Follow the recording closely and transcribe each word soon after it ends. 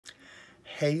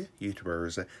Hey,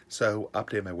 YouTubers. So,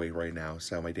 update my weight right now.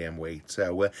 So, my damn weight.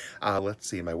 So, let's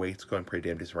see. My weight's going pretty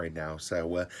damn decent right now.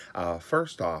 So,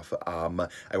 first off, I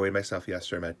weighed myself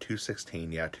yesterday. I'm at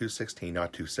 216. Yeah, 216,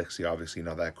 not 260. Obviously,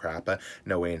 not that crap.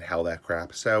 No way in hell that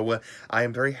crap. So, I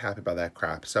am very happy about that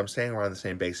crap. So, I'm staying around the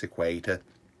same basic weight.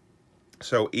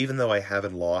 So even though I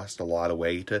haven't lost a lot of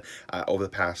weight over the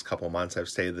past couple months, I've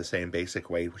stayed the same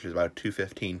basic weight, which is about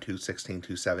 215, 216,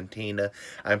 217.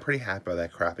 I'm pretty happy about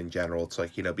that crap in general. It's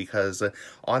like, because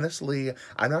honestly,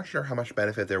 I'm not sure how much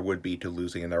benefit there would be to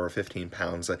losing another 15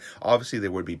 pounds. Obviously, there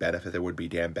would be benefit. There would be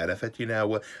damn benefit,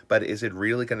 but is it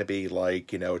really going to be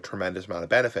like, a tremendous amount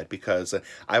of benefit? Because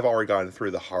I've already gone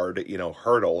through the hard,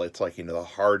 hurdle. It's like, the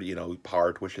hard,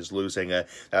 part, which is losing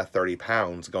that 30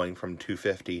 pounds going from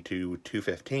 250 to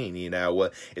 215,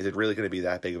 is it really going to be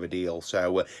that big of a deal?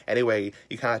 So, anyway,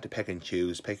 you kind of have to pick and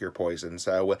choose, pick your poison.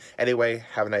 So, anyway,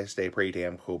 have a nice day, pretty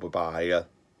damn cool, bye-bye.